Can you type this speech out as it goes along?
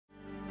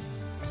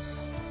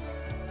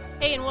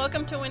Hey, and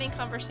welcome to Winning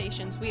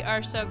Conversations. We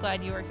are so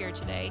glad you are here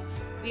today.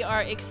 We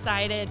are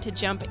excited to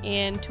jump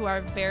into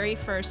our very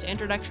first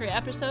introductory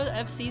episode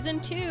of season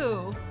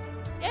 2.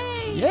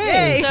 Yay!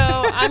 Yay! So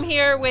I'm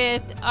here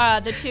with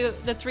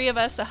the three of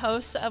us, the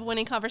hosts of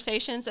Winning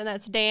Conversations, and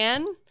that's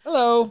Dan.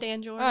 Hello.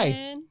 Dan Jordan.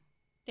 Hi.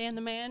 Dan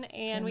the man,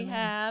 and Dan we the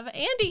have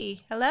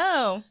Andy.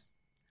 Hello.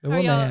 The How are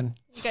y'all? woman.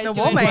 You guys The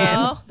doing woman.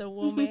 well? The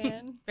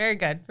woman. Very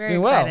good. Very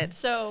Doing well. excited.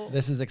 So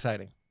This is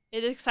exciting.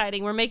 it is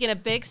exciting. We're making a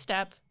big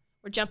step.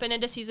 We're jumping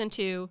into season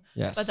 2.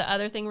 Yes. But the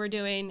other thing we're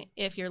doing,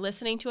 if you're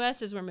listening to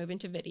us, is we're moving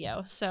to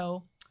video.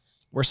 So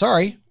We're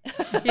sorry.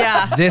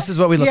 Yeah. This is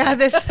what we look Yeah, like.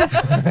 this.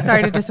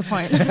 Sorry to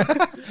disappoint.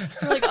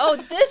 we're like,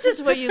 oh, this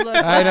is what you look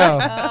like. I know.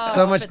 Oh,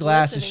 So much but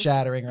glass is listening-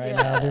 shattering right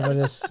now. Everyone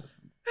Yes. is.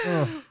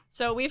 Ugh.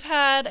 So we've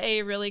had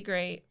a really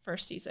great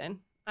first season.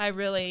 I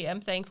really am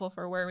thankful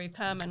for where we've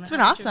come and It's been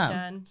how much we've awesome.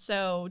 done.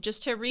 So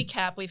just to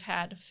recap, we've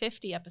had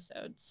 50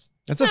 episodes.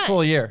 That's a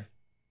full year.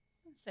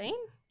 Insane.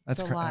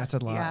 That's It's a lot. That's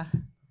a lot. Yeah.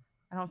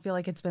 I don't feel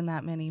like it's been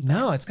that many. But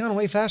No, it's gone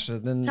way faster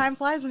than. time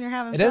flies when you're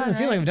having It fun. doesn't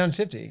seem like right? we've done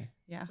 50.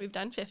 Yeah. We've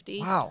done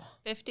 50. Wow.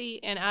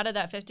 50. And out of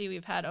that 50,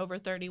 we've had over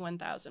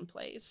 31,000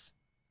 plays.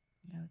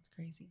 Yeah, it's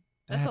crazy.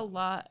 That's That- a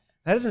lot.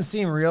 That doesn't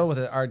seem real with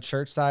our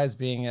church size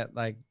being at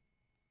like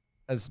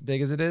as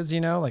big as it is, you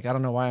know? Like, I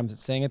don't know why I'm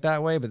saying it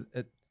that way, but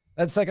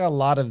that's like a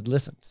lot of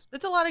listens.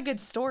 It's a lot of good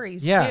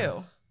stories Yeah.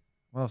 too.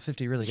 Well,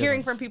 50 really good Hearing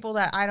ones. from people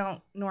that I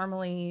don't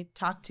normally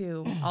talk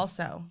to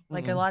also.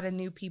 Like a Mm-mm. lot of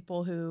new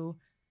people who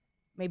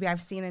maybe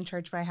I've seen in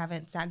church, but I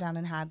haven't sat down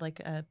and had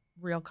like a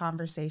real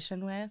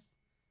conversation with.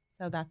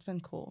 So that's been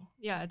cool.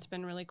 Yeah, it's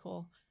been really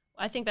cool.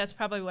 I think that's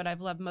probably what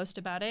I've loved most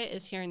about it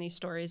is hearing these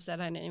stories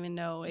that I didn't even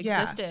know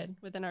Yeah. existed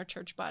within our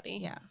church body.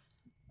 Yeah.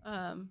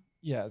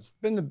 Yeah, it's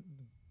been the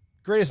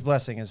greatest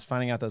blessing is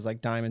finding out those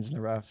like diamonds in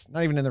the rough.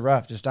 Not even in the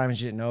rough, just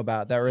diamonds you didn't know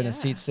about that were in the Yeah.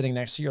 seats sitting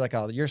next to you. Like,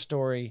 oh, your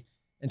story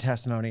and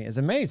testimony is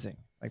amazing.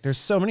 Like, there's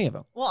so many of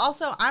them. Well,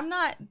 also, I'm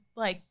not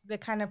like the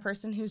kind of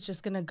person who's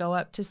just going to go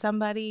up to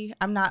somebody.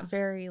 I'm not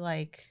very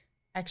like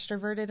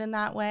extroverted in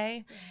that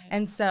way.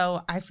 And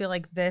so I feel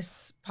like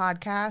this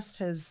podcast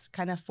has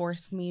kind of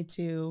forced me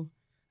to,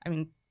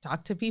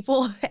 talk to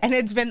people. And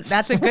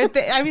that's a good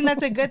thing. I mean,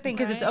 that's a good thing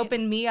because it's Right.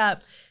 opened me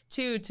up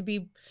too to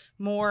be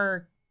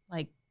more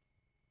like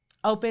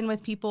open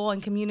with people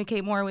and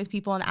communicate more with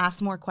people and ask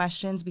more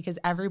questions because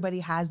everybody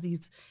has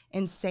these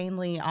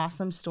insanely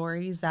awesome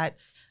stories that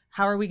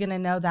how are we going to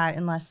know that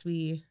unless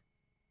we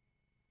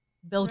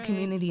build Right.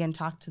 community and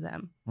talk to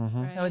them?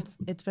 Mhm. So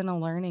it's been a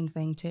learning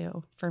thing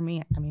too for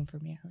me. For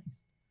me at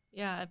least.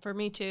 Yeah, for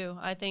me too.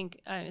 I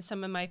think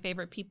some of my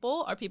favorite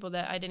people are people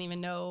that I didn't even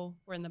know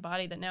were in the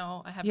body that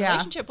now I have a Yeah.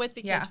 relationship with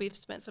because Yeah. we've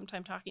spent some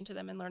time talking to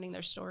them and learning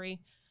their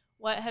story.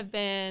 What's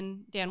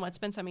been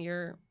some of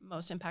your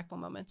most impactful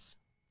moments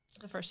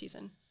of the first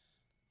season?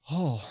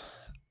 Oh,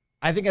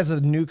 I think as a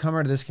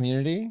newcomer to this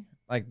community,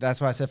 like that's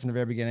why I said from the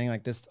very beginning,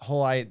 like the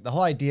whole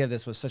idea of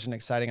this was such an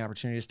exciting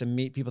opportunity just to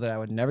meet people that I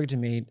would never get to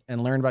meet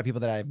and learn about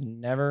people that I've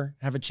never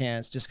have a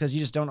chance just because you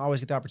just don't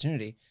always get the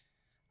opportunity.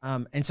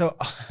 And so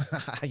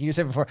you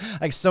said before,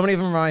 like so many of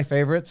them are my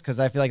favorites because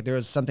I feel like there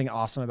was something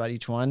awesome about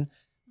each one.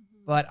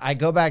 But I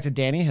go back to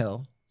Danny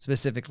Hill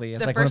specifically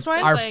as The like first one?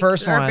 our Like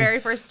first Our one very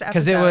first episode.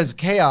 because it was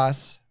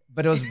chaos,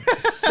 but it was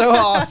so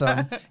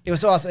awesome. It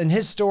was so awesome. And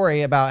his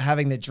story about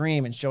having the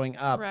dream and showing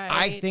up, I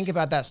Right. think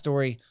about that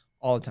story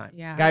all the time.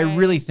 Yeah. Like, I Right.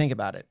 really think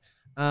about it.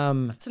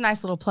 It's a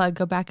nice little plug.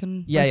 Go back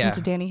and Yeah, listen yeah.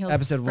 to Danny Hill's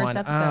Episode first 1.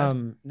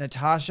 episode.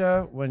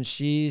 Natasha, when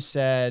she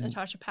said,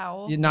 Natasha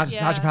Powell.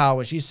 Natasha Powell,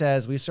 when she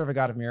says, "We serve a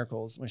God of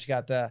miracles," when she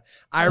got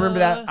I remember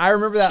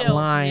that chills.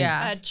 line Yeah.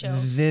 I had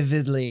chills.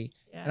 vividly.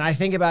 Yeah. And I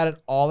think about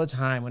it all the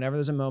time. Whenever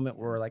there's a moment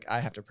where like I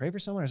have to pray for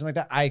someone or something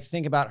like that, I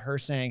think about her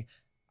saying,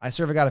 "I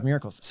serve a God of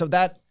miracles." So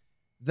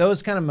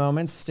those kind of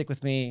moments stick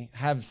with me,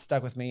 have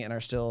stuck with me, and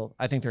are still.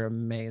 I think they're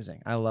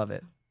amazing. I love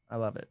it. I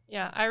love it.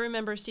 Yeah, I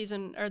remember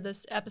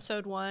this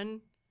episode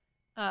 1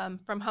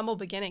 from Humble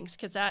Beginnings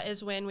because that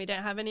is when we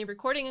didn't have any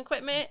recording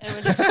equipment and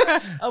we just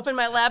opened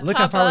my laptop Look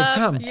how far we've up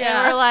come. and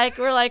Yeah.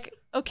 we're like,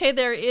 okay,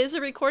 there is a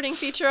recording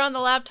feature on the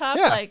laptop.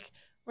 Yeah. Like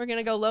we're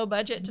gonna go low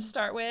budget to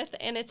start with,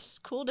 and it's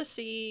cool to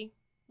see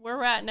where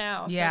we're at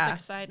now. So Yeah.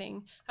 it's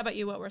exciting. How about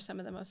you? What were some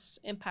of the most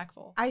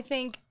impactful? I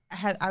think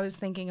I was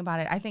thinking about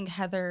it. I think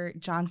Heather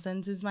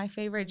Johnson's is my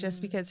favorite just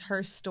Mhm. because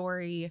her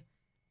story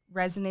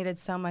resonated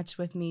so much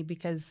with me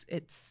because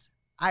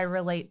I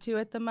relate to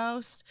it the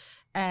most.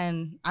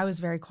 And I was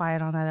very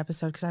quiet on that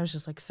episode because I was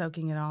just like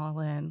soaking it all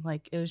in.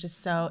 Like it was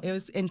just it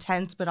was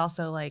intense, but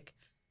also like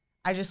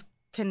I just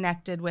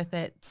connected with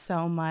it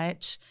so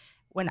much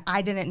when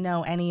I didn't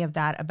know any of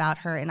that about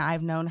her. And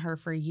I've known her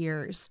for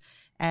years.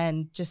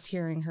 And just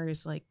hearing her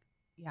is like,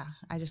 yeah,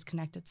 I just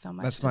connected so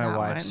much. That's to my that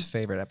wife's one.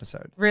 favorite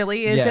episode.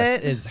 Really? Is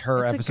yes, it? is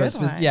her It's a episode.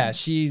 good one. Yeah,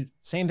 she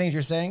same things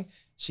you're saying.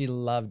 She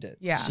loved it.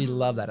 Yeah. She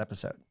loved that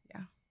episode.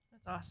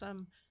 That's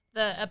awesome.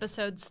 The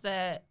episodes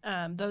that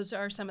those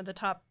are some of the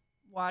top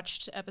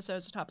watched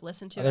episodes, top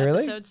listened to Are they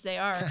really? episodes. They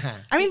are.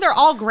 I mean, they're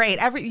all great.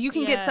 You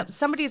can get Yes.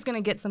 somebody's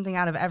going to get something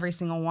out of every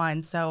single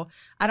one. So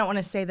I don't want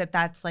to say that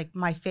that's like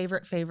my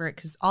favorite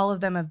because all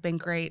of them have been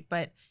great,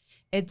 but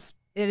it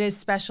is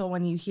special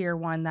when you hear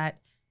one that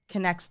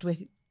connects with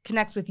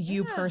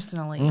you Yeah.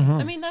 personally. Mhm.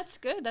 I mean, that's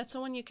good. That's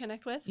the one you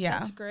connect with. Yeah.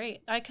 That's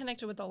great. I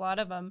connected with a lot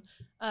of them.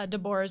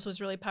 Deborah's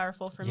was really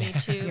powerful for me Yeah.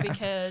 too, Yeah.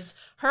 because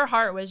her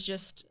heart was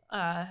just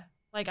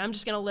like, I'm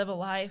just going to live a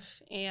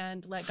life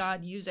and let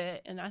God use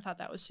it. And I thought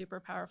that was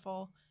super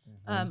powerful.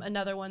 Mhm.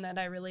 Another one that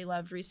I really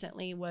loved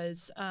recently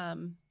was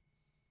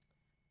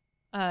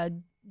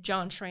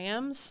John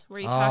Schramm's, where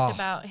he talked Oh.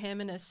 about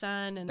him and his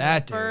son and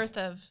That the dude. birth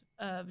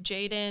of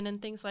Jaden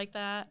and things like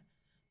that.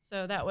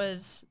 So that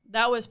was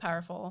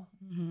powerful.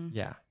 Mhm.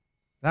 Yeah.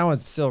 That one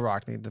still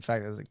rocked me. The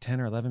fact that it was like 10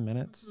 or 11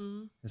 minutes.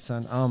 Mhm. His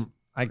son. It's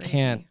I crazy.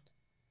 can't.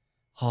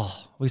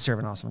 Oh, we serve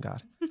an awesome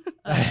God.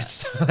 Uh,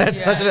 That's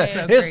Yeah, such a. it's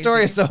so his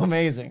story is crazy. so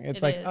amazing. It's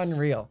It like is.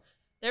 unreal.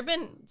 There have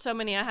been so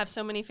many. I have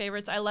so many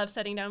favorites. I love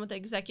sitting down with the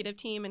executive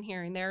team and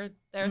hearing their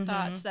Mhm.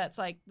 thoughts. That's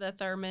like the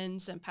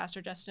Thurmans and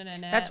Pastor Justin and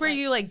Annette. That's where like,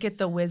 you like get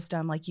the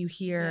wisdom. Like you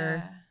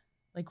hear yeah,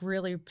 like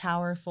really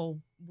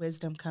powerful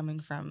wisdom coming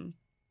from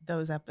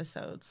those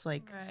episodes.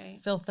 Like right.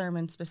 Phil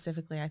Thurman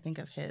specifically, I think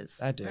of his.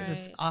 That dude. It's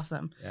just Right.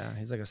 awesome. Yeah,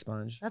 he's like a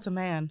sponge. That's a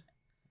man.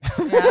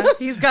 Yeah,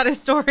 he's got a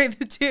story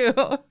too.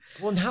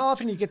 Well, and how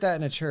often you get that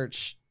in a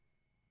church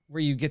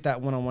where you get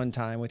that one-on-one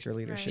time with your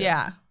leadership?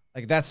 Yeah.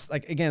 Like that's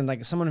like, again,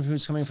 like someone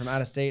who's coming from out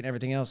of state and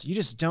everything else, you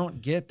just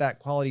don't get that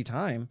quality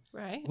time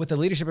Right. with the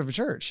leadership of a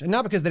church. And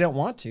not because they don't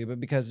want to, but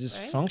because just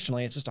Right.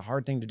 functionally, it's just a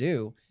hard thing to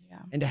do.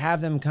 Yeah. And to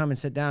have them come and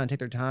sit down and take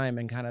their time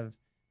and kind of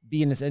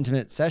be in this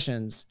intimate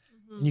sessions,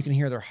 and you can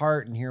hear their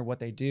heart and hear what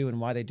they do and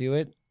why they do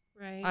it.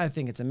 Right. I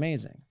think it's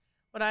amazing.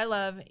 What I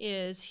love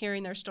is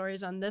hearing their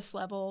stories on this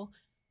level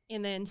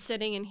and then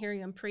sitting and hearing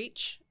them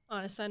preach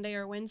on a Sunday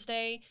or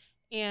Wednesday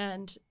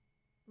and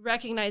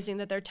recognizing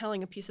that they're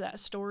telling a piece of that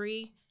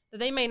story that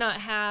they might not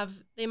have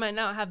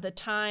the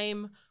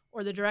time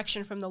or the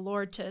direction from the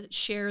Lord to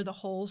share the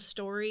whole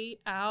story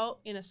out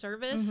in a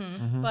service. Mhm.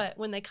 Mhm. But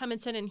when they come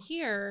and sit in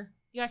here,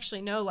 you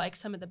actually know like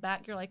some of the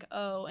back, you're like,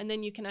 oh, and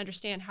then you can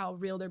understand how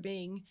real they're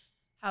being,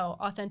 how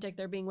authentic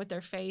they're being with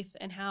their faith,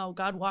 and how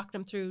God walked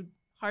them through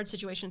hard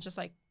situations, just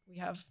like we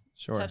have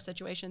Sure. tough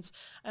situations.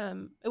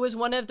 It was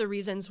one of the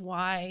reasons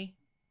why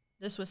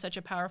this was such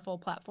a powerful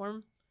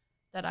platform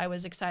that I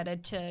was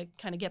excited to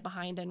kind of get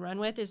behind and run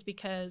with, is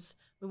because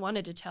we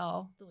wanted to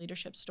tell the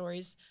leadership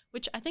stories,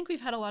 which I think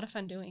we've had a lot of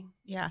fun doing.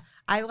 Yeah.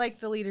 I like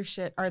the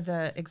leadership or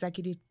the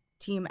executive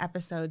team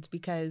episodes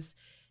because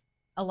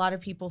a lot of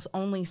people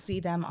only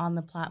see them on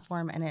the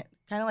platform and it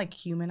kind of like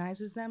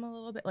humanizes them a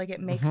little bit. Like it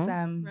makes Mhm.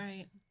 them,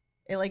 Right.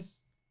 it like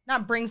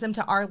not brings them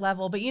to our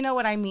level, but you know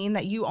what I mean?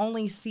 That you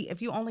only see,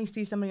 if you only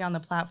see somebody on the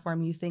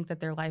platform, you think that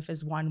their life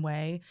is one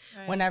way,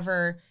 Right.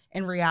 whenever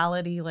in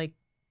reality, like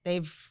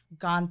they've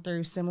gone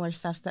through similar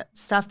stuff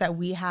that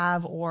we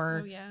have,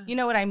 or Oh, yeah. you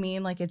know what I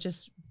mean? Like it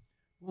just,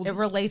 Well, it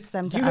relates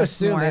them to you us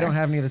assume more. they don't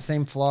have any of the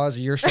same flaws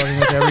you're struggling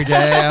with every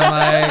day. I'm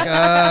like,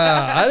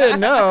 I didn't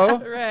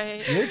know.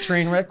 Right. Your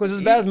train wreck was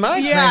as bad as my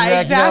Yeah, train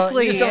wreck.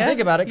 exactly. You just don't think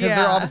about it because they're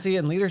Yeah. obviously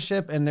in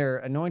leadership and they're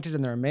anointed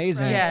and they're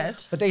amazing. Right.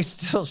 Yes. But they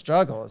still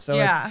struggle. So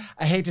Yeah.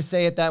 I hate to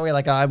say it that way.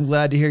 Like, oh, I'm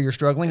glad to hear you're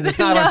struggling. That's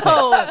not what I'm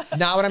saying. No. It's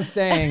not what I'm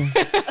saying.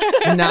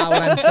 It's not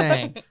what I'm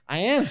saying. I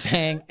am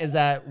saying is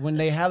that when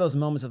they have those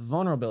moments of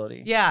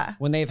vulnerability, Yeah.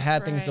 when they've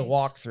had things to Right.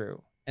 walk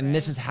through, and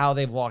this Right. is how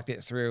they've walked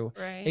it through,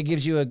 Right. it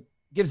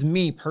gives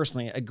me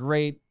personally a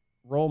great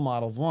role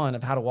model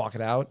of how to walk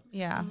it out.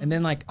 Yeah. And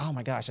then like, oh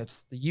my gosh,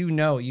 that's,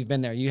 you've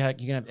been there. You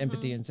can have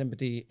empathy and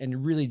sympathy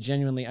and really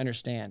genuinely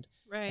understand.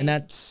 Right. And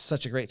that's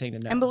such a great thing to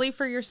know. And believe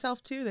for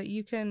yourself too that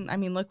you can. I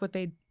mean, look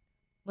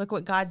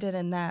what God did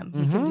in them.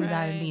 You can Mhm. do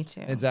that in me Right.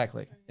 too.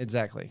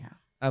 Exactly. Yeah.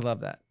 I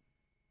love that.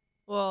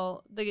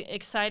 Well, the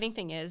exciting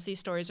thing is these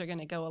stories are going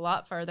to go a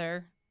lot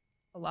further,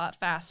 a lot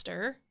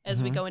faster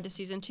as we Mhm. go into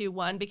season 2.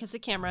 1, because the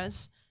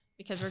cameras,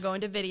 because we're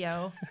going to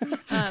video.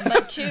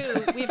 But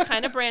 2, we've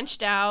kind of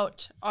branched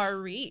out our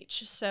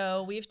reach.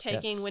 So we've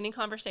taken Yes. Winning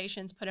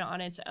Conversations, put it on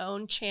its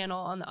own channel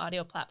on the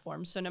audio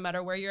platform. So no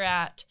matter where you're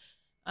at,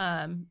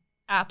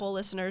 Apple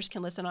listeners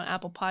can listen on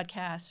Apple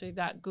Podcasts. We've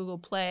got Google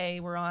Play.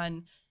 We're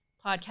on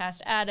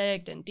Podcast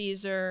Addict and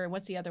Deezer.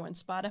 What's the other one?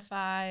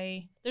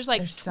 Spotify. There's like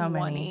There's so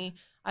 20. many.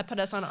 I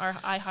put us on our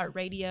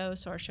iHeartRadio,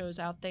 so our show's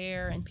out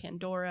there, and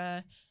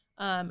Pandora.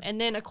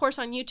 And then, of course,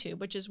 on YouTube,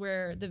 which is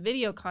where the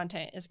video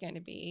content is going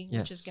to be,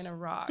 which is Yes. going to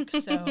rock.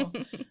 So,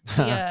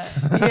 yeah.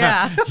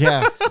 Yeah.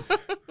 Yeah.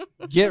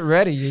 Get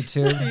ready,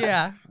 YouTube.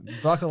 Yeah.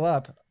 Buckle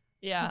up.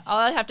 Yeah. All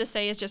I have to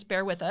say is just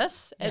bear with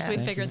us as we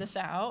Yes. figure this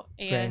out.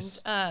 And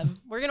Grace.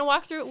 we're going to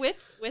walk through it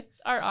with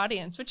our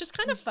audience, which is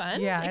kind of fun.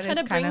 Yeah. It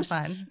is kind of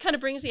fun. Kind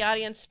of brings the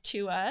audience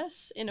to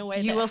us in a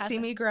way You that will see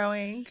hasn't- me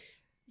growing.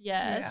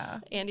 Yes.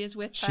 Andy is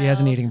with She has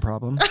an child. eating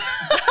problem.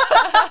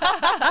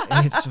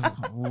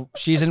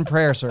 She's in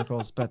prayer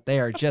circles, but they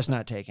are just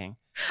not taking.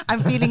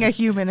 I'm feeding a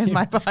human in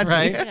my body.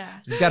 Right? Yeah.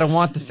 You got to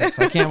want the fix.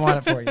 I can't want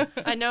it for you.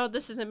 I know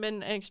this hasn't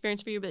been an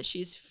experience for you, but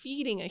she's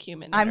feeding a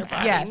human in I'm- her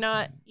body, yes.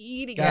 not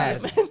eating a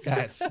Guys, human.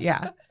 guys.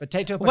 Yeah.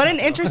 Potato. What an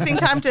potato. interesting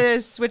time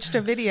to switch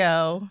to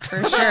video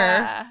for sure.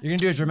 Yeah. You're going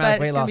to do a But dramatic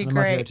weight it's gonna loss be in a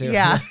month here great. too.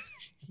 Yeah.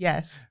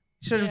 Yes.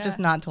 Should have Yeah. just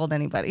not told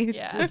anybody.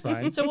 Yeah. You're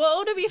fine. So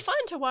well, it'll be fun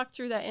to walk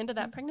through that end of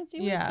that pregnancy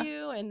Yeah. with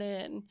you and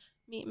then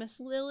meet Miss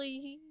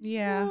Lily.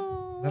 Yeah.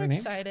 Oh, Is that her we're name?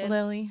 excited.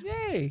 Lily.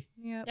 Yay.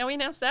 Yep. Yeah, we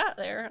announced that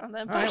there on the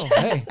All right, podcast.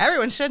 well, hey.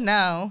 Everyone should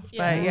know.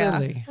 Yeah. But yeah.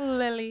 Lily.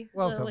 Lily.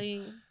 Welcome.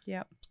 Lily.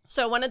 Yep.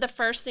 So one of the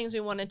first things we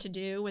wanted to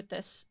do with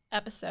this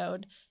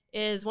episode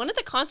is one of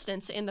the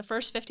constants in the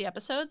first 50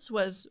 episodes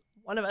was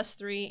one of us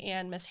three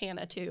and Miss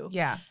Hannah too.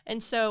 Yeah.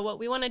 And so what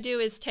we want to do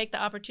is take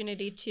the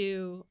opportunity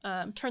to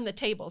turn the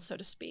tables, so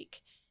to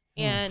speak,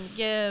 and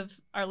give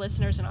our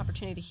listeners an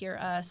opportunity to hear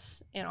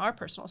us and our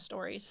personal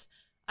stories.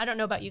 I don't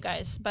know about you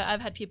guys, but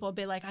I've had people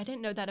be like, I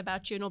didn't know that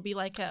about you. And it'll be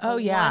like a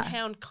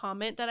one-hound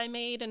comment that I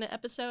made in an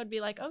episode. Be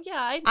like, oh,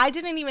 yeah. I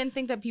didn't even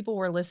think that people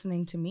were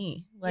listening to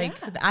me. Like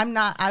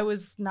Yeah. I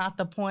was not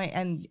the point.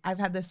 And I've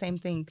had the same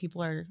thing.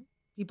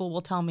 People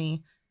will tell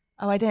me,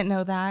 oh, I didn't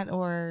know that.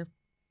 Or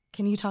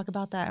can you talk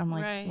about that? I'm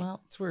like, Right.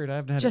 well, It's weird. I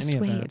haven't had Just any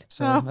of wait. that.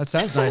 So Oh. that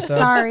sounds nice though.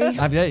 sorry.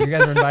 Yeah, you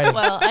guys are invited.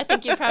 Well, I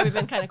think you've probably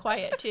been kind of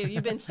quiet too.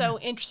 You've been so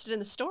interested in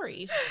the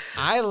stories.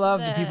 I love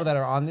the that- people that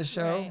are on this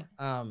show.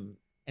 Right.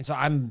 And so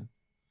I'm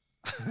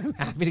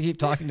happy to keep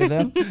talking to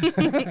them. Yeah.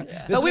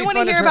 This But will we be want to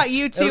fun hear turn- about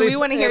you it'll too. be We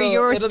want to fu- hear it'll-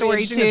 your it'll be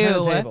story interesting to turn the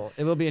too. table.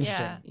 It will be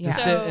interesting Yeah. to Yeah.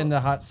 sit So- in the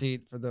hot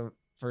seat for the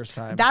first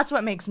time. That's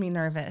what makes me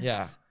nervous.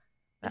 Yeah.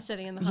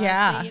 Sitting in the hot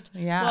Yeah. seat.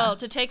 Yeah. Well,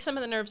 to take some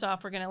of the nerves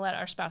off, we're going to let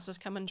our spouses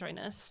come and join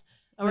us.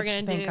 And we're Which,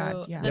 going to thank do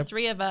God, yeah. the Yep.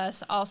 three of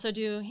us, also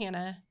do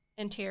Hannah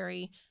and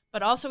Terry.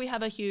 But also we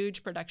have a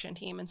huge production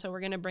team. And so we're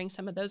going to bring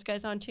some of those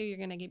guys on too. You're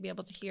going to be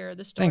able to hear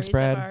the stories Thanks,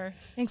 Brad. of our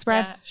Thanks,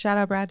 Brad. Yeah. Shout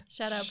out, Brad.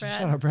 shout out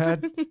Brad. Shut up,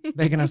 Brad.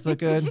 Making us look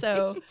good.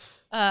 So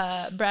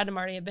Brad and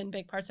Marty have been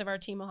big parts of our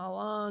team all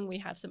along. We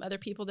have some other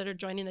people that are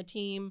joining the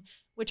team,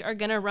 which are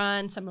going to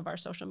run some of our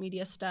social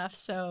media stuff.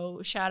 So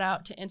shout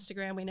out to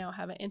Instagram. We now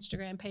have an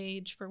Instagram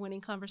page for Winning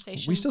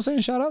Conversations. We still saying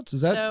shout outs?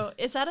 Is that? So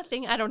is that a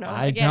thing? I don't know.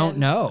 I Again, don't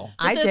know.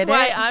 I This is did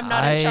why it. I'm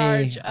not in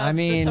charge of I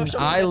mean, the social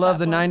I media love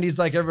the platform. 90s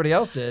like everybody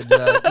else did.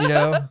 You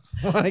know,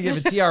 I want to give a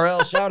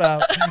TRL shout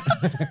out.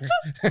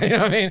 You know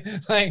what I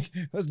mean? Like,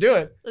 let's do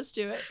it. Let's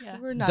do it. Yeah.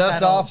 We're not Dust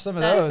that off old. some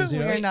of those. You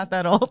know? We're not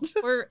that old.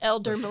 We're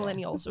elder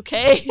millennials,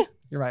 okay?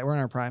 You're right. We're in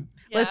our prime.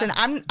 Yeah. Listen,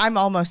 I'm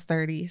almost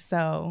 30,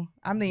 so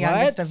I'm the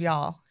youngest What? of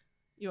y'all.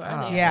 You are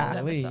Ah, the Yeah.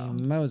 youngest holy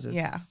episode. Moses.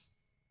 Yeah.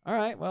 All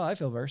right. Well, I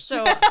feel versed.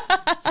 So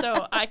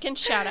I can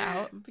shout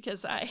out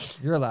because I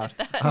You're allowed.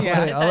 that, I'll Yeah.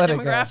 let it, I'll that let it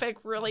go. demographic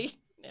really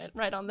hit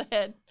right on the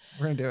head.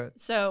 We're going to do it.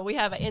 So we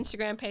have an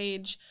Instagram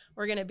page.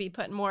 We're going to be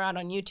putting more out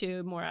on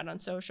YouTube, more out on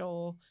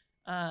social.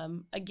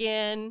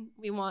 Again,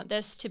 we want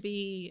this to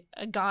be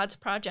a God's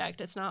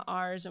project. It's not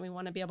ours. And we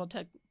want to be able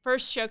to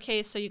first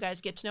showcase so you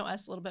guys get to know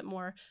us a little bit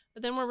more.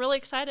 But then we're really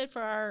excited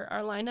for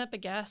our lineup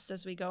of guests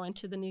as we go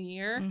into the new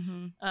year.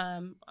 Mhm.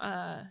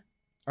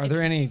 Are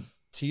there any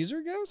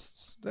teaser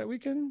guests that we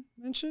can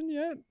mention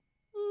yet?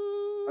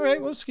 All right.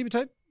 Well, let's keep it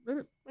tight. we're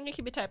going to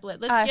keep it tight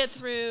lit. Let's Us. get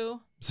through.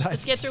 Besides,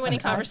 Let's get through Winning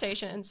besides us.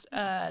 Conversations,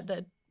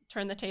 the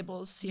Turn the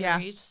Tables Yeah.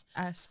 series,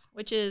 Us.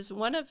 which is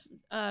one of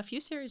a few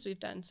series we've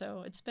done.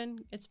 So it's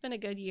been a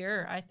good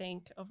year, I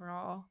think,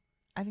 overall.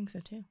 I think so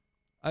too.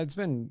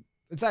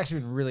 It's actually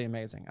been really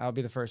amazing. I'll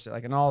be the first to,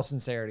 like, in all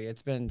sincerity,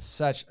 it's been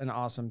such an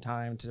awesome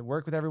time to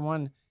work with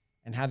everyone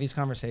and have these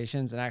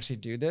conversations and actually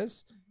do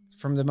this.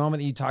 From the moment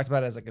that you talked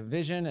about it as like a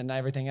vision and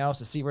everything else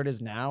to see where it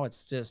is now,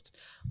 it's just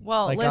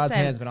Well, like God's listen,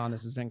 hand's been on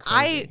this. It's been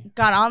I crazy.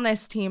 got on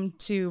this team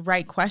to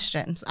write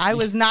questions. I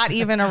was not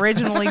even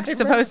originally I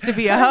supposed to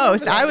be a remember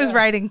host. that, I was yeah.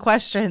 writing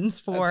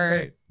questions for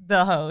great.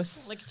 the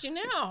hosts. Look at you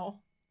now.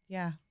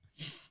 Yeah.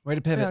 Way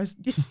to That pivot. was-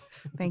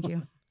 thank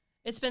you.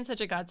 It's been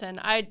such a godsend.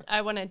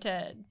 I wanted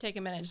to take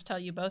a minute to tell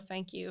you both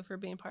thank you for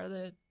being part of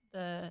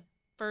the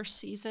first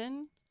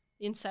season,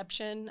 the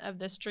inception of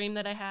this dream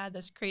that I had,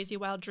 this crazy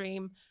wild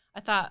dream. I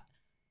thought,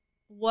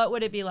 what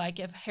would it be like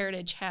if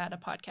Heritage had a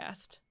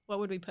podcast? What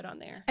would we put on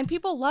there? And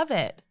people love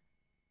it.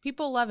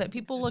 People love it.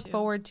 People so look too.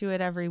 forward to it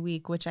every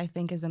week, which I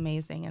think is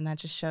amazing. And that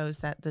just shows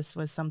that this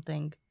was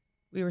something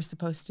we were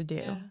supposed to do.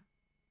 Yeah.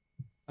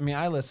 I mean,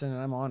 I listen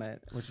and I'm on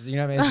it, which is, you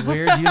know what I mean? It's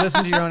weird. You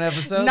listen to your own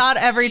episodes. Not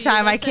every Do you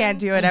time. I listen? can't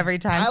do it every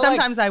time. I like-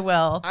 Sometimes I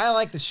will. I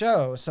like the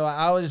show. So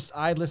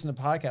I listen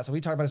to podcasts. So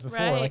we talked about this before.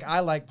 Right. Like,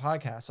 I like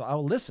podcasts. So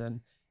I'll listen.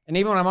 And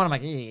even when I'm on, I'm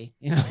like, you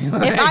know,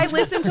 If I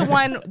listen to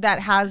one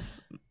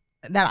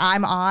that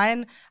I'm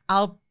on,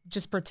 I'll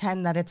just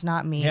pretend that it's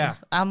not me. Yeah.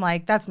 I'm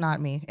like, that's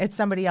not me. It's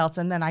somebody else.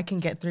 And then I can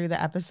get through the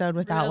episode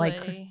without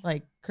Really?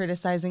 like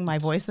criticizing my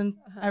voice and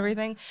Uh-huh.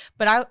 everything.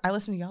 But I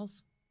listen to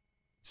y'all's.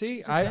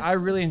 See, I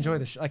really enjoy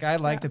the show. Like, I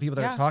like Yeah. the people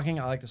that Yeah. are talking.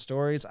 I like the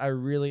stories. I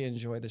really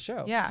enjoy the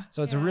show. Yeah.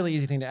 So it's a Yeah. really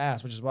easy thing to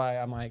ask, which is why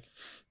I'm like,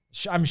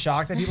 I'm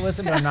shocked that people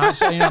listen, but I'm not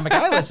shocked. I'm like,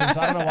 I listen, so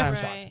I don't know why I'm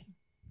shocked. Right.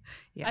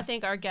 Yeah. I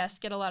think our guests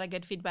get a lot of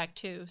good feedback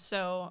too.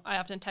 So I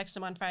often text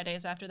them on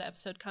Fridays after the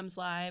episode comes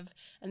live,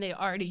 and they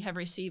already have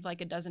received like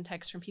a dozen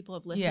texts from people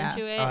who've listened Yeah.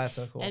 to it Oh, that's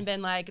so cool. and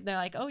been like, they're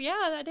like, oh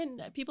yeah,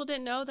 people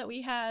didn't know that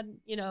we had,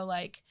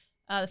 like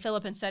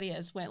Philip and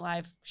Setias went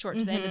live short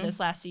to the end of this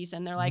last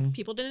season. They're like,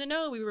 people didn't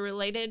know we were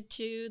related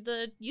to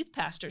the youth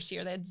pastors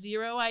here. They had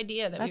zero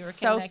idea that we were That's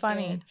connected. so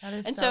funny. That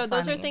is And so so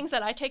those are funny. things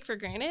that I take for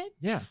granted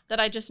Yeah. that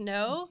I just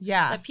know.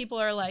 Yeah. That people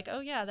are like,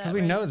 oh yeah, that Because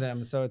we know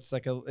them. So it's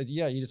like,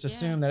 you just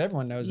assume that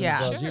everyone knows them Yeah.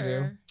 as well as you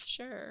do.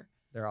 Sure.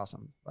 They're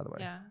awesome, by the way.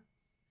 Yeah.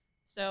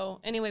 So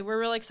anyway, we're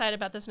really excited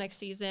about this next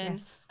season.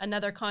 Yes.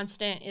 Another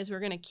constant is we're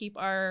going to keep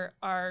our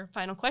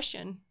final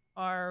question,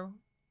 our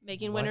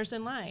making What? winners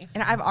in life.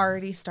 And I've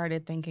already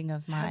started thinking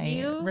of Have my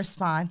you?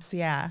 response.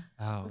 Yeah.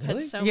 Oh, We've had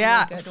really? so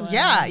Yeah. many good ones.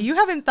 Yeah. You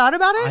haven't thought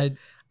about it?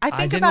 I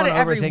think didn't about want it to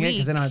every overthink week.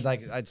 because then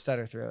I'd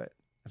stutter through it.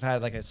 If I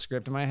had like a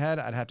script in my head,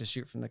 I'd have to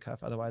shoot from the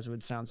cuff. Otherwise, it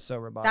would sound so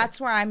robotic.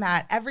 That's where I'm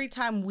at. Every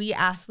time we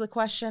ask the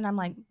question, I'm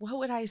like, what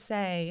would I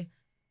say?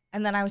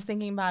 And then I was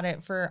thinking about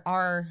it for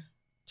our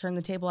Turn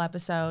the Table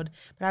episode.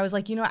 But I was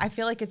like, I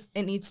feel like it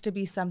needs to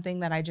be something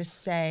that I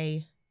just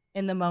say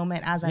in the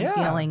moment as I'm Yeah.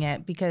 feeling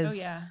it, because Oh,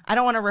 yeah. I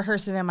don't want to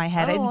rehearse it in my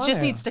head. I It don't just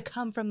wanna. needs to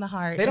come from the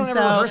heart. They don't And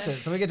ever so rehearse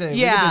it, so we get to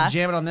Yeah.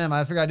 jam it on them.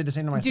 I figure I do the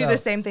same to myself. do the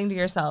same thing to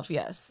yourself.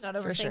 Yes. Not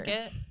for overthink sure.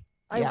 it.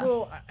 Yeah. I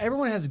will.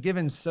 Everyone has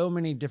given so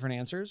many different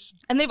answers.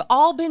 And they've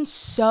all been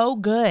so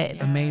good.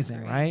 Yeah,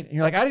 Amazing, great. right? And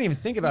you're like, I didn't even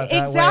think about it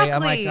that way. I'm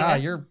like,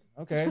 Exactly. you're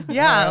okay.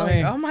 Yeah. Well, I like,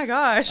 mean, oh my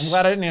gosh. I'm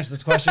glad I didn't answer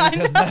this question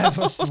because that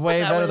was way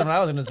That better than what I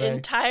was going to say.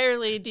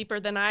 entirely deeper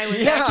than I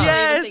was Yeah. actually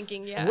Yes. even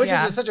thinking. Yeah. Which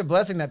Yeah. is such a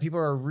blessing that people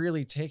are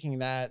really taking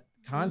that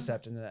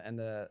concept and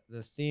the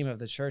theme of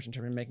the church in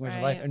terms of making winners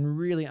of life Right. and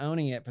really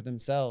owning it for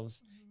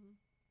themselves.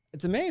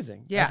 It's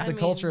amazing. Yeah. That's the I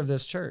culture mean, of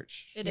this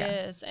church. It Yeah.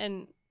 is.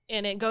 And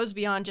it goes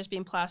beyond just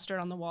being plastered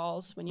on the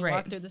walls when you Right.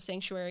 walk through the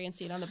sanctuary and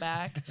see it on the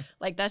back.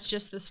 Like that's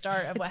just the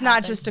start of what It's not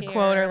happens just a here.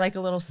 quote or like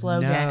a little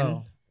slogan.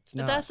 No, it's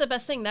But not. that's the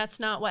best thing. That's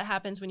not what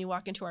happens when you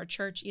walk into our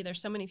church either.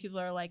 So many people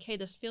are like, hey,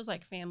 this feels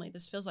like family.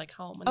 This feels like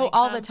home. When Oh, they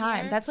all the come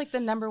time. here. That's like the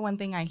number one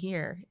thing I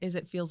hear is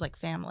it feels like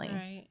family.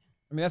 right.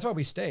 I mean, that's why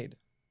we stayed.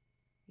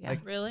 Yeah.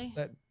 Like, Really?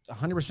 That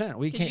 100%.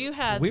 We 'Cause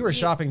can't. We were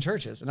shopping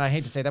churches, and I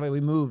hate to say that, but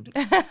we moved.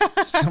 no,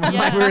 Someone Yeah.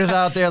 like we were just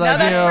out there, like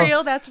that's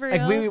real. That's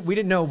real. like we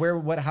didn't know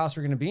what house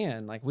we are gonna be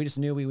in. Like we just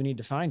knew we would need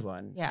to find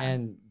one. Yeah.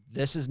 And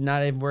this is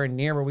not anywhere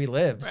near where we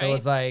live, so Right.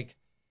 it's like,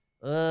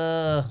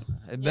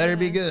 it better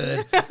be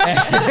Yeah.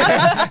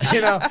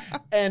 good,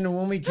 And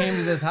when we came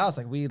to this house,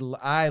 like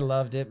I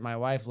loved it. My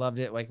wife loved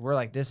it. Like we're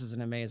like, this is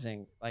an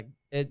amazing. Like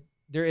it.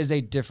 There is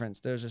a difference.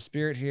 There's a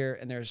spirit here,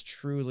 and there's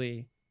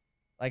truly,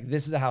 like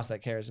this is a house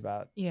that cares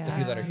about the Yeah.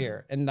 people that are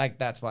here, and like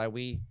that's why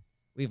we've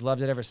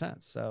loved it ever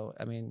since. So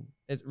I mean,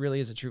 it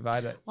really is a true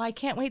vibe. Well, I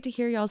can't wait to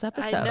hear y'all's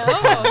episode. I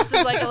know. This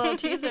is like a little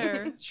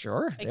teaser.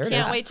 Sure, I there it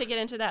can't is. wait to get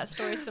into that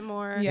story some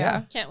more.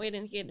 Yeah. Can't wait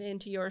to get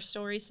into your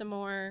story some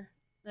more.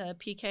 The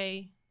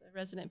PK, the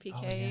resident PK.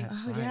 Oh, yeah.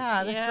 That's Oh, right.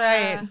 yeah, that's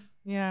Yeah. right.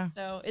 Yeah.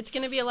 So it's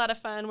going to be a lot of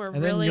fun. We're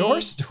And really. then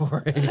your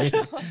story,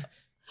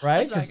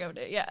 right? Let's not 'Cause go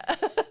to, yeah.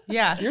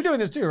 Yeah. you're doing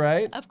this too,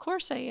 right? Of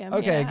course I am.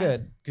 Okay, yeah.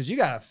 good. Because you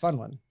got a fun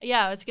one.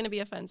 Yeah, it's going to be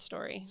a fun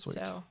story. Sweet.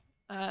 So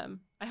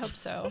I hope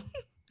so.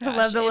 I love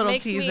Gosh, the it little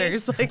makes me-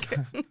 teasers. Like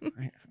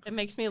It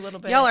makes me a little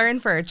bit. y'all are in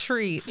for a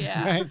treat.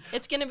 Yeah. Right.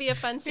 It's going to be a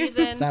fun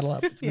season. Saddle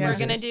up. It's Yeah. be We're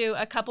going to serious.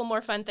 do a couple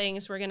more fun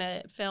things. We're going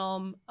to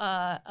film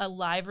a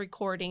live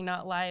recording,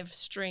 not live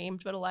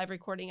streamed, but a live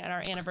recording at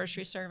our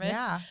anniversary service.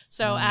 Yeah.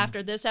 So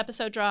after this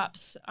episode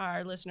drops,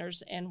 our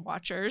listeners and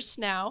watchers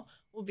now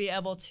will be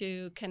able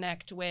to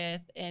connect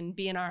with and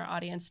be in our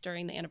audience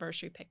during the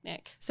anniversary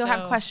picnic. So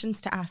have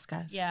questions to ask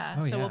us. Yeah.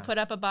 Oh, so we'll yeah. put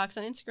up a box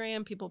on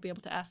Instagram. People will be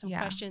able to ask some Yeah.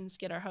 questions,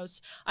 get our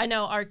hosts. I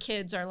know our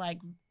kids are like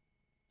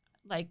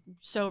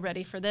so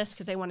ready for this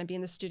because they want to be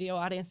in the studio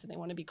audience and they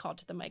want to be called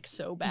to the mic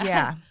so bad.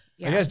 Yeah. Are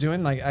Yeah. you guys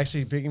doing like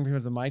actually picking people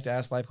to the mic to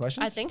ask live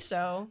questions? I think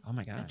so. Oh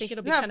my gosh. I think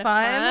it'll be Isn't kind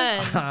that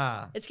of fun? fun.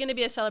 Ah. It's going to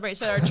be a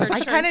celebration. So our church. I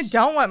kind of turns-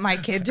 don't want my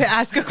kid to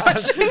ask a I was,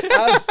 question.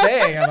 I was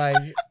saying, I'm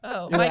like,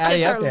 Oh, You're my the Addie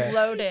kids up are there.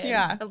 loaded.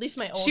 Yeah. At least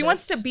my oldest. She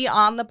wants to be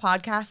on the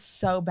podcast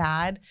so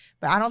bad,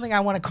 but I don't think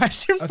I want a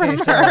question Okay, from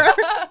so- her.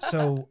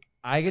 so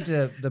I get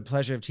the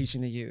pleasure of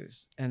teaching the youth,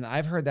 and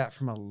I've heard that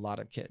from a lot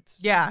of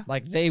kids. Yeah.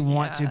 Like they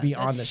want to Yeah, be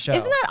on the that's- show.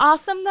 Isn't that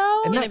awesome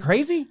though? Isn't that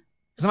crazy?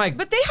 Because I'm like,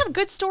 But they have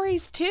good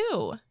stories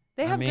too.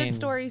 They I have mean, good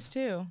stories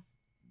too.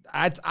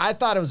 I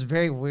thought it was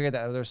very weird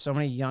that there's so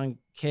many young Yeah,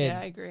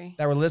 kids I agree.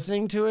 that were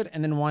listening to it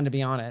and then wanted to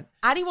be on it.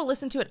 Addie will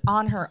listen to it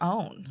on her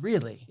own.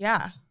 Really?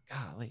 Yeah.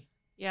 Golly.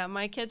 Yeah,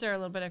 my kids are a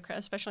little bit of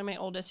especially my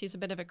oldest. He's a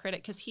bit of a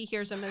critic because he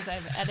hears them as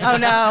I've edited. Oh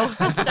no.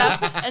 and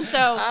stuff. And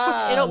so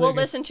we'll Lucas.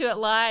 listen to it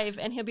live,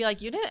 and he'll be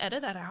like, "You didn't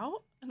edit that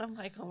out?" And I'm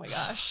like, "Oh my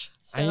gosh!"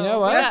 So And you know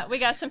what? We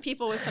got some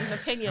people with some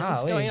opinions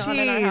Golly. going on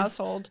in our Jeez.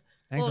 household.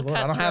 Thank the Little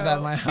Lord. I don't have that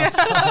in my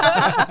cutthroat.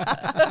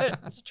 house.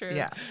 That's true.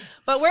 Yeah.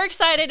 But we're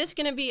excited. It's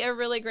going to be a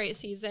really great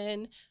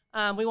season.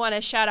 We want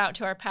to shout out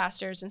to our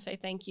pastors and say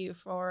thank you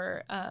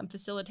for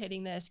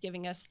facilitating this,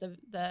 giving us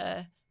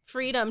the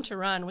freedom to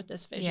run with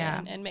this vision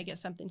Yeah. and make it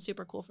something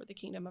super cool for the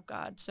kingdom of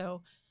God.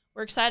 So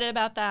we're excited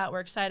about that. We're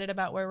excited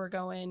about where we're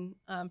going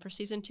for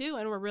season 2.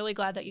 And we're really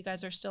glad that you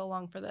guys are still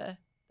along for the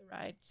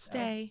ride. So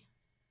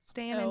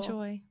Stay and So-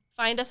 enjoy.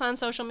 find us on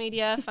social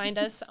media. Find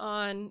us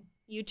on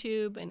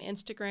YouTube and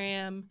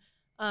Instagram.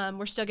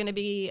 We're still going to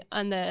be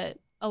on a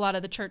lot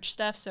of the church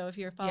stuff. So if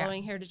you're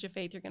following Heritage of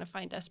Faith, you're going to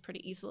find us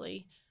pretty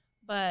easily.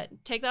 But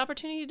take the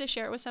opportunity to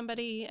share it with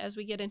somebody as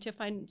we get into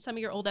find some of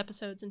your old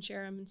episodes and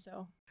share them. And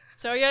so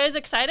are you guys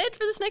excited for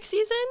this next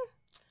season?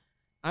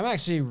 I'm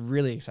actually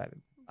really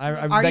excited.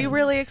 Are you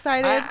really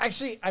excited?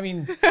 I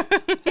mean,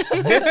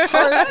 this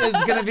part is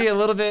going to be a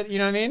little bit, you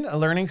know what I mean? A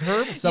learning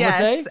curve, some would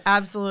say. Yes,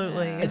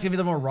 absolutely. Yeah. It's going to be a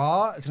little more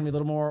raw. It's going to be a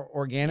little more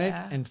organic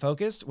Yeah. and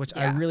focused, which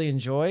I Yeah. really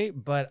enjoy.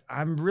 But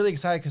I'm really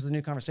excited because of the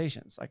new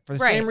conversations. Like for the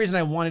Right. same reason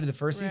I wanted the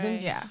first season,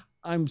 Right. Yeah.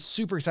 I'm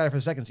super excited for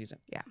the second season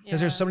Yeah. because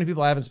there's so many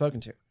people I haven't spoken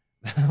to.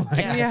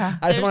 Yeah. Yeah.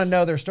 I just want There's- to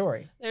know their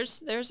story.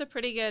 There's a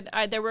pretty good.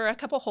 There were a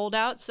couple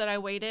holdouts that I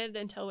waited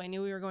until I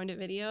knew we were going to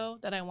video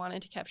that I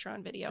wanted to capture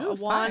on video. Ooh, I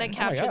want to fun.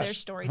 capture their gosh.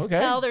 stories, Okay.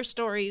 tell their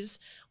stories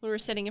when we're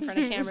sitting in front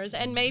of cameras,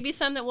 and maybe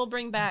some that we'll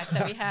bring back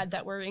that we had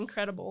that were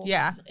incredible.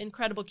 Yeah.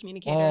 incredible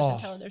communicators Oh. and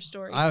telling their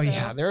stories. Oh So,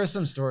 yeah, there are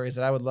some stories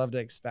that I would love to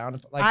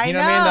expound. Like I you know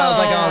what I mean? That was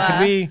like, oh, know.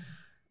 could we?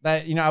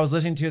 That I was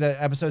listening to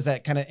the episodes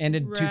that kind of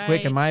ended too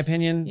quick, in my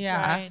opinion.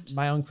 Yeah. Right.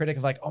 My own critic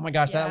of like, oh my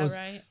gosh, that Yeah, was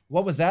right.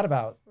 what was that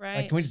about? Right.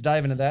 Like, can we just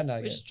dive into that We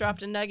nugget? just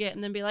dropped a nugget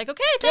and then be like,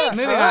 okay, Yeah, thanks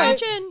for moving on.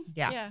 watching.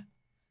 Yeah.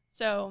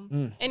 So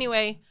Mm.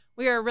 anyway,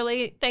 we are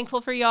really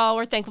thankful for y'all.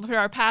 We're thankful for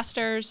our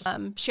pastors.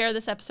 Share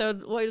this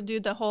episode. We'll do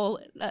the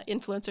whole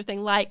influencer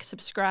thing. Like,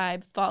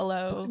 subscribe,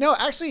 follow. No,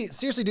 actually,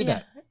 seriously, do Yeah.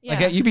 that. Yeah.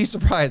 Like, you'd be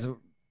surprised.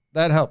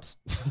 That helps.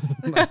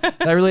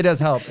 That really does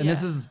help. And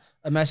this Yeah. is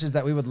a message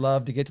that we would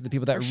love to get to the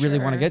people that For really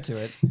want to sure. get to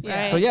it.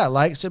 Right. So yeah,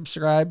 like,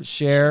 subscribe,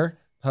 share,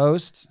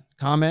 post,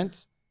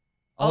 comment.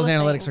 All All those the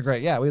analytics are things.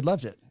 great. Yeah, we'd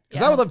loved it.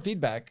 Because Yeah. I would love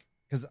feedback.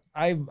 Because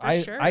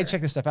I sure.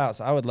 check this stuff out.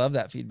 So I would love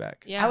that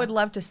feedback. Yeah. I would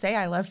love to say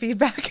I love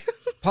feedback.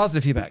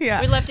 Positive feedback.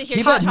 Yeah. We'd love to hear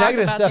Keep you that talk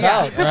negative about stuff the-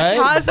 out,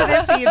 right?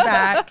 Positive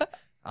feedback.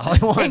 All I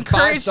want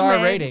 5-star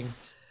Encouragement.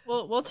 ratings.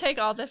 We'll take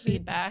all the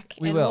feedback.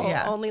 We and will. We'll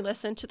Yeah. only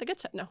listen to the good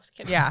stuff. No, just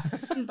kidding. Yeah.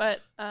 But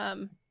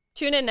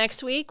tune in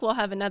next week. We'll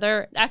have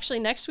another. Actually,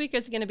 next week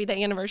is going to be the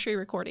anniversary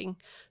recording.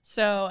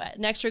 So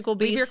next week will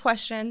be Leave your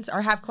questions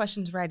or have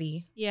questions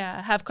ready.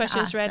 Yeah, have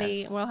questions ask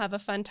ready. us. We'll have a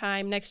fun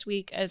time next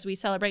week as we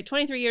celebrate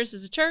 23 years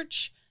as a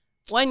church,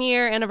 1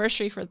 year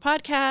anniversary for the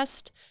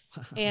podcast,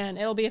 and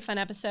it'll be a fun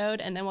episode.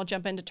 And then we'll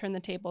jump in to turn the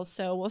tables.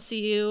 So we'll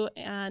see you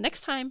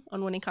next time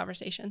on Winning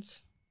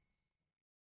Conversations.